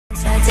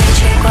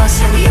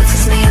косы вьются,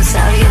 смеются,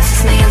 вьются,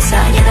 смеются,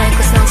 не дают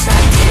коснуться.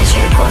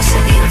 Девичьи косы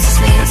вьются,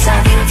 смеются,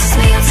 вьются,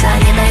 смеются,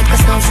 не дают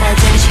коснуться.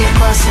 Девичьи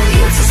косы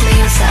вьются,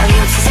 смеются,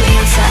 вьются,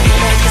 смеются, не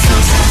дают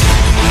коснуться.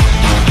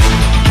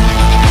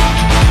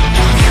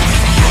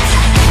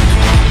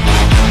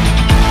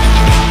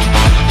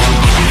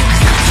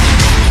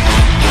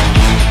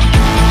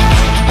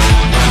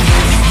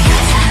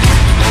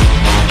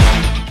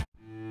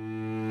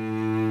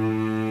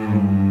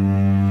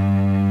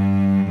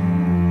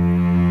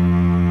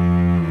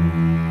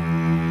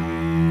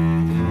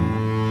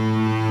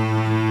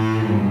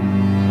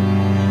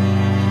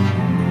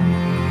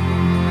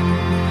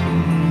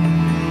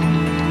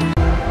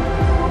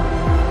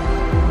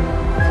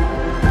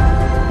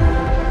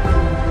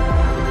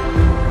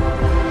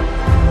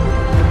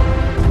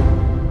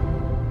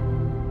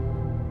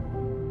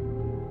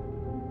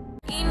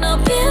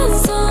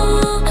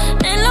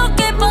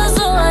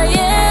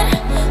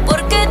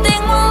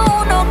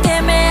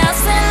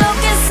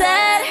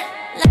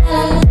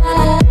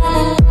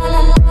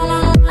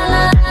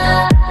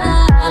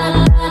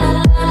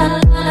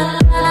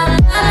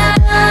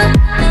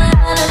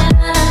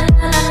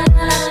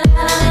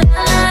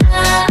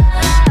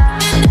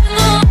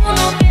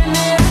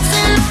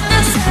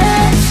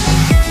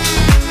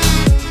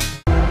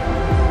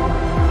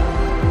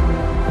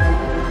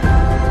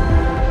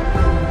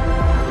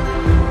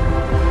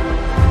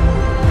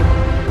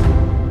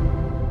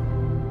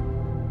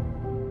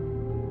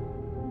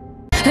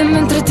 E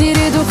mentre ti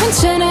riduco in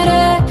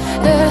cenere,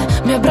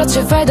 mi abbraccio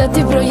e fai da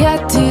ti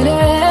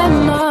proiettile.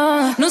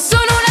 Ma non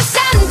sono una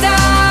santa,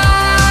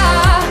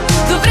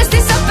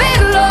 dovresti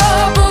saperlo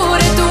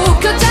pure tu,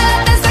 che ho già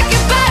la testa che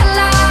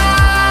balla.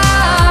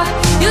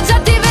 Io già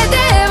ti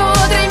vedevo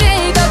tra i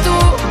miei tatu,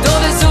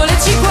 dove il sole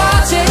ci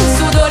cuoce, il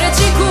sudore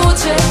ci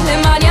cuce, le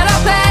mani alla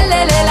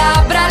pelle, le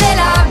labbra.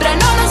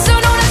 No, non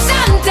sono una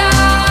santa.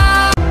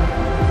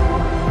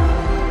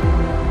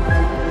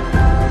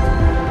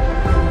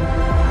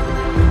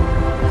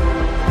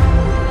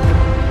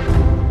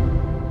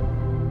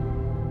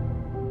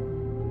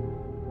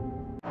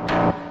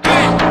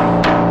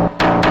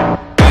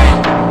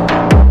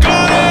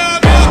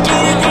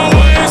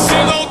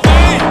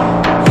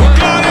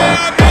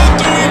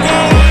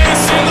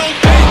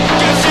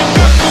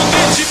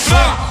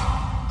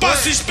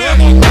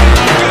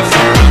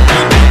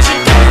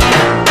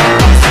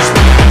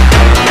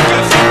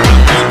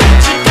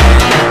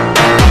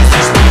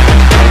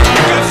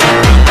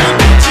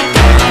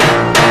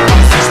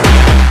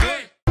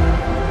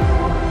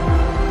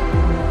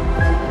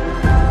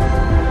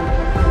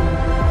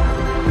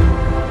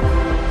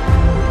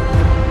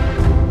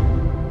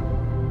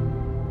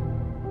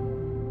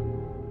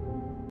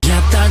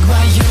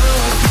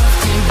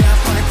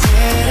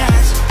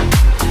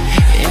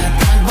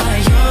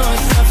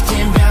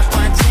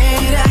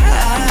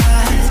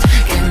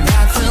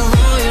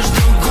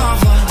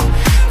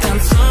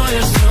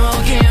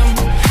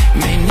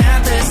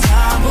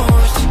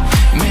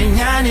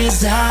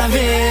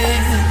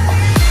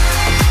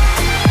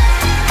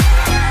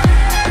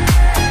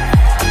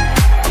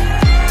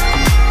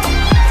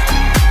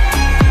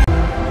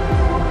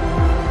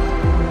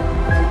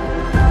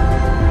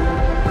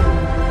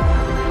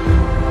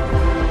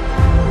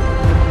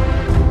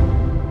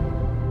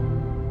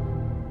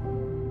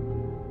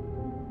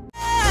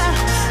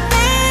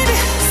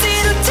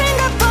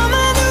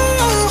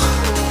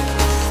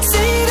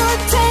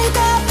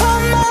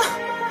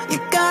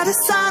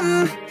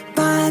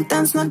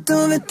 Nå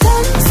du vil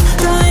dans,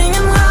 der er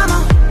ingen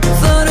rammer,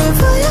 for du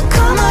ved jeg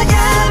kommer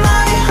hjem,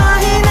 når vi har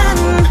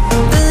hinanden.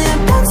 Ved jeg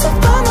danser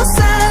for mig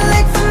selv,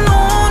 ikke for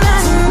nogen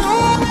anden.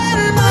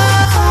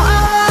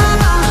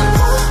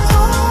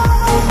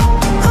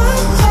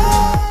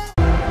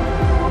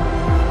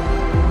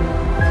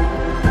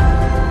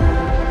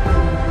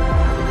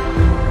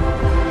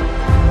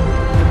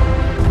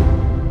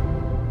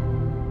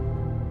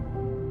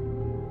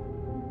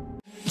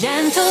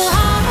 Gentle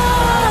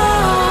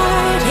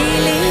heart,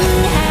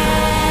 healing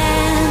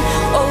hand,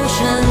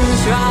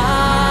 oceans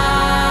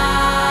rise.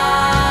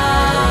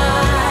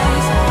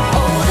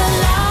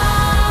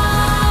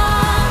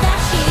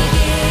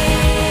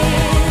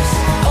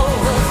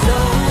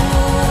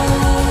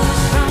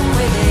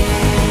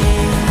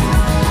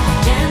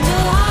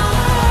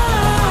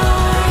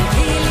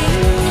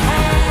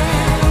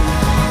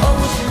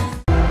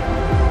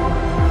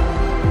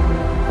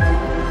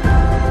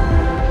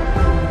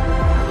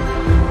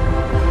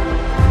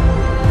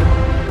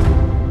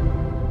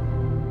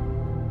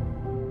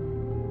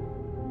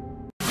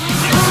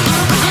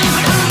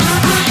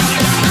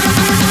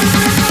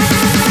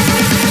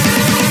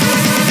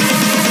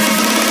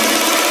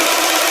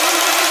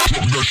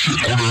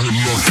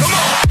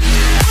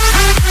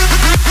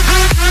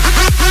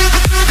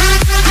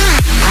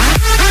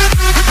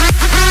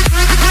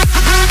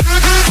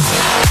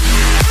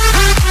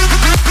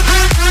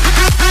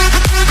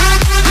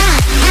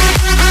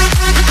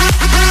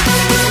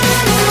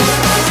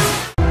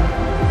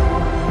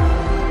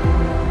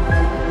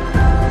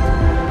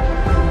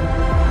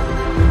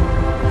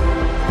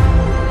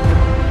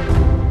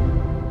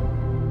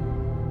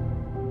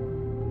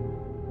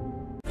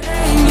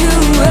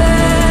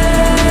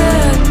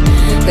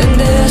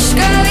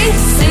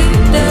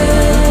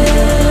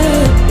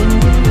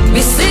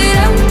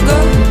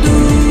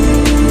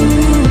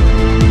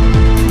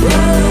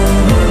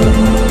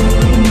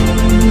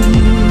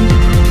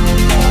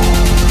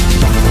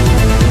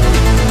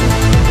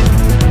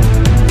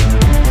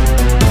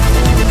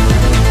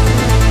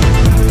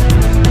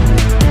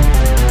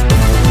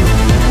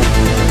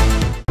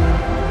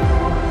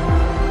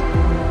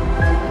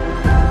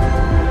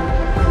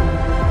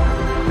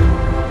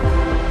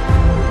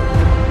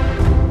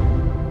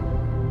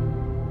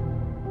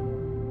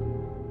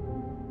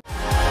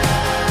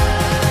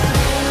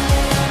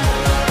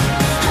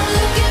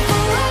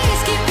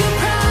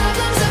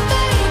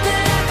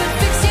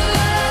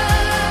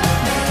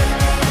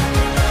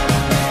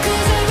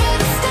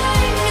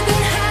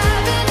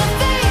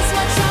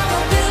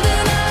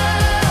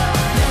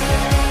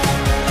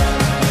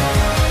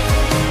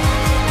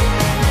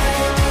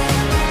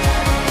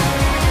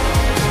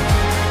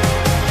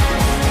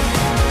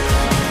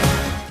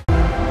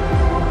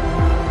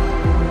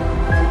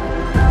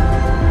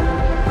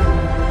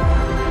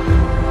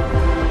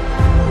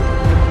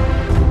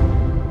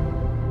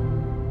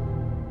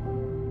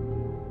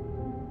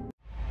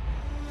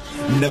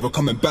 never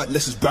coming back,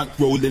 let's just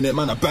bankrolling it.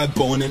 Man, a bad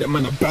bone in it,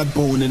 man, a bad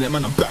bone in it.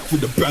 Man, I'm back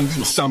with the bang, you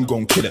know Sam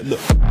gon' kill it, look.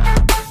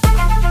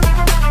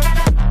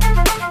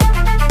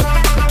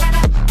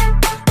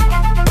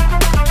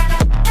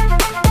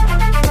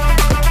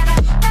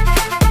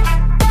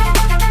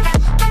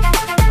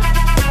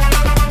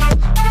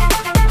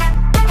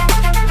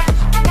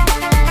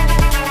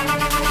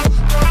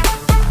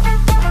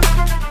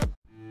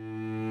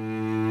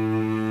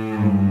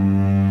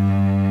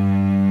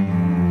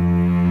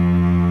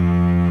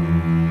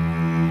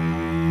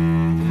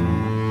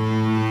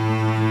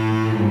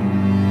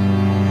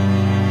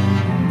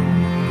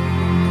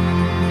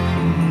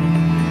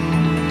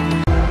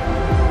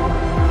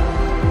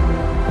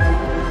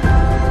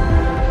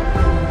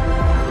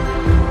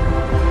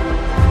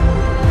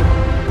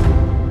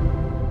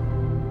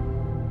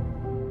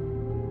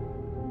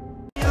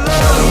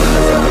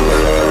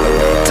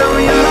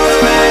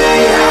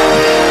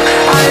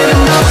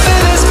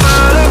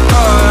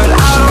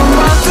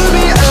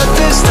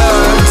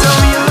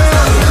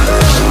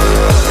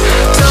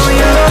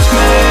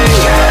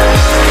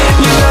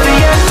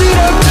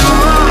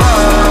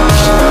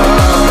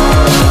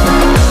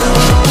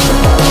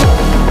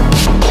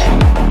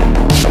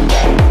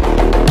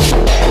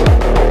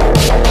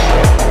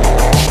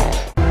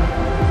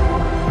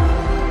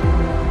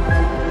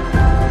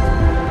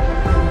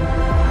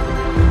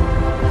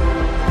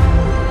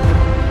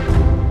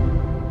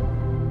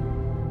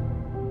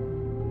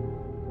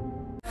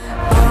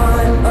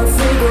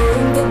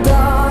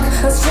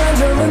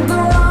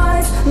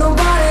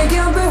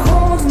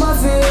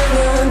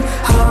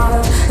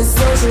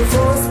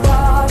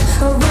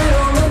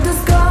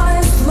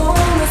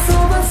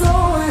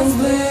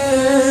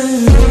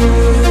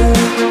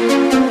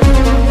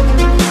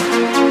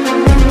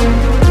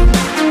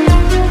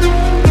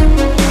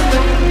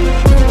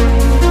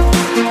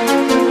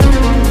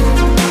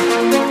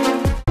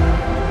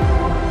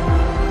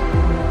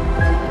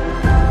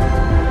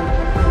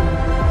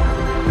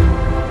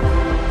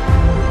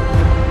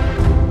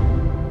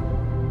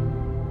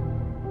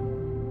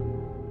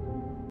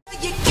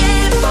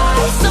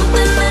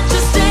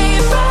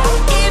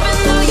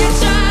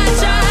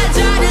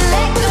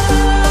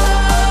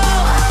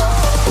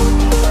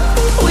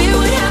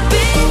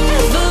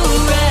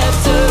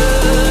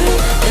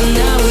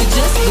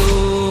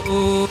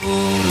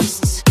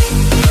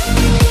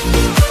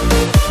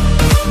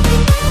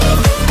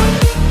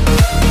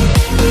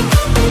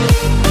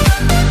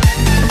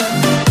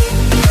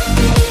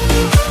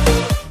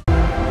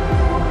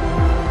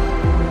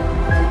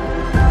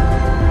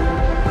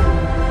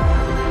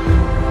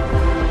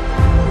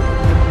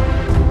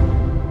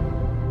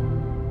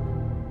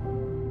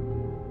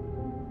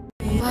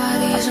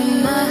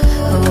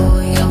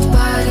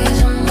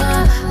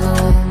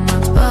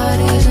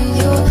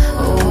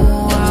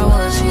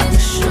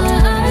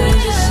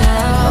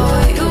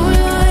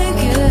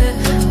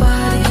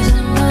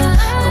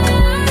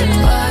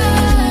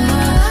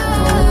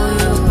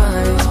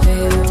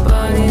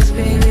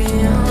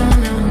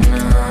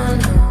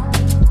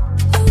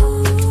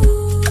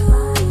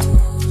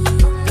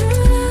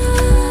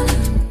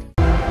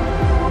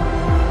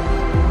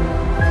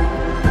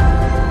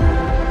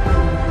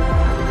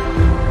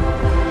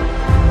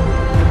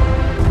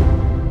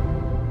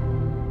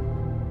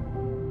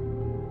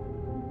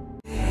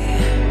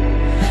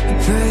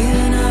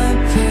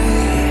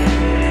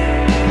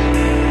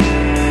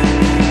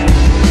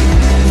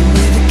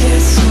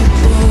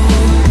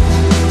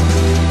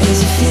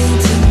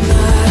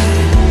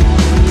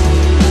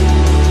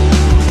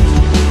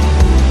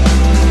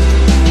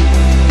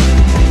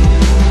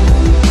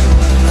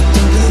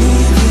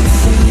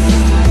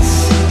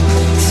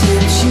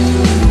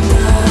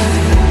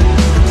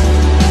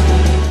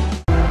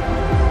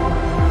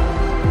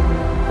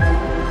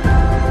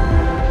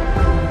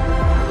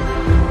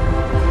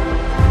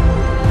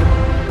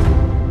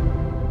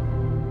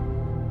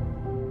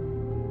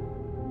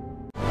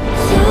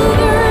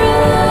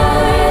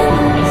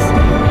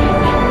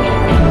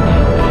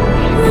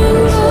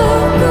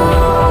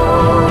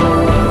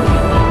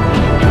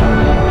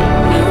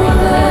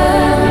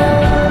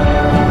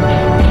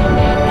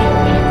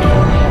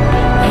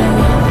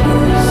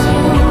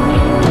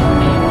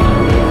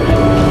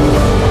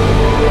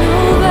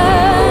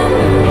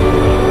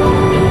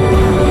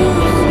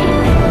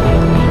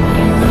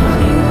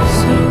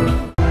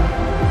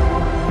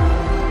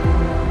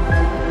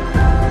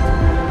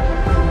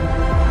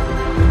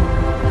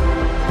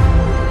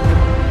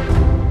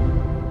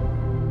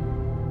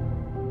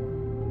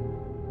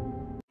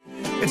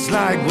 It's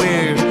like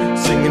we're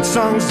singing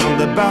songs on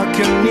the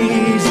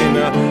balconies in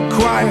a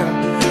choir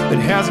that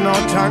has no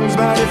tongues.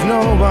 But if no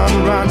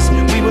one runs,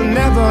 we will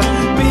never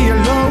be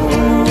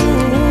alone.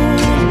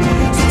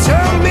 So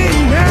tell me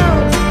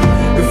now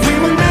if we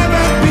will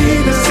never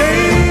be the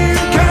same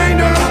kind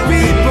of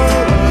people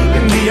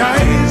in the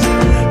eyes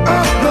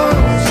of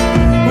those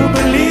who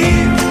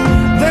believe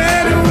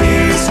that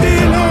we're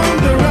still on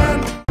the run.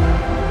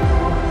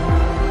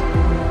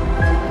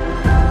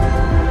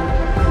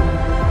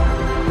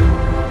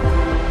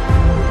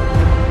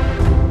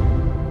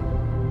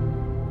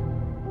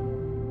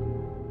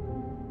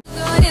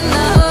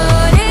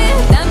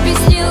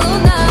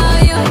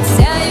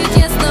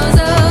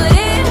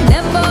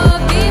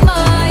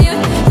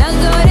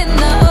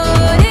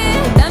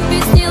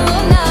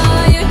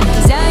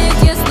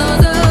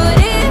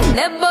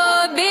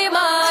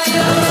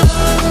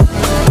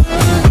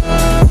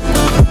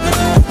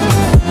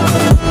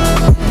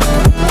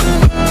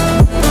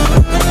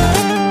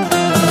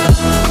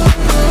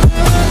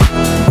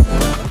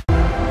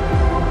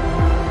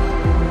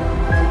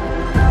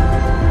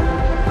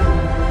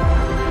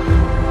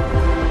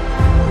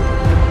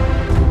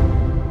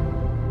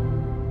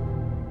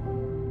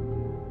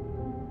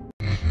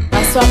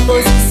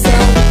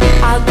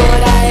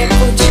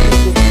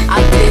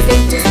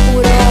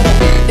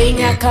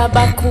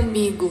 acabar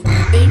comigo,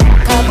 vem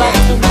acabar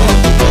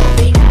comigo,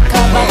 vem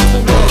acabar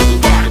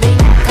comigo, vem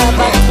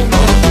acabar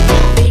comigo,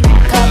 vem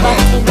acabar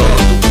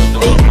comigo,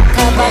 vem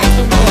acabar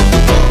comigo,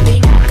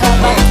 vem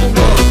acabar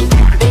comigo,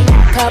 vem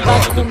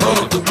acabar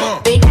comigo,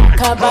 vem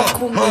acabar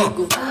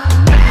comigo.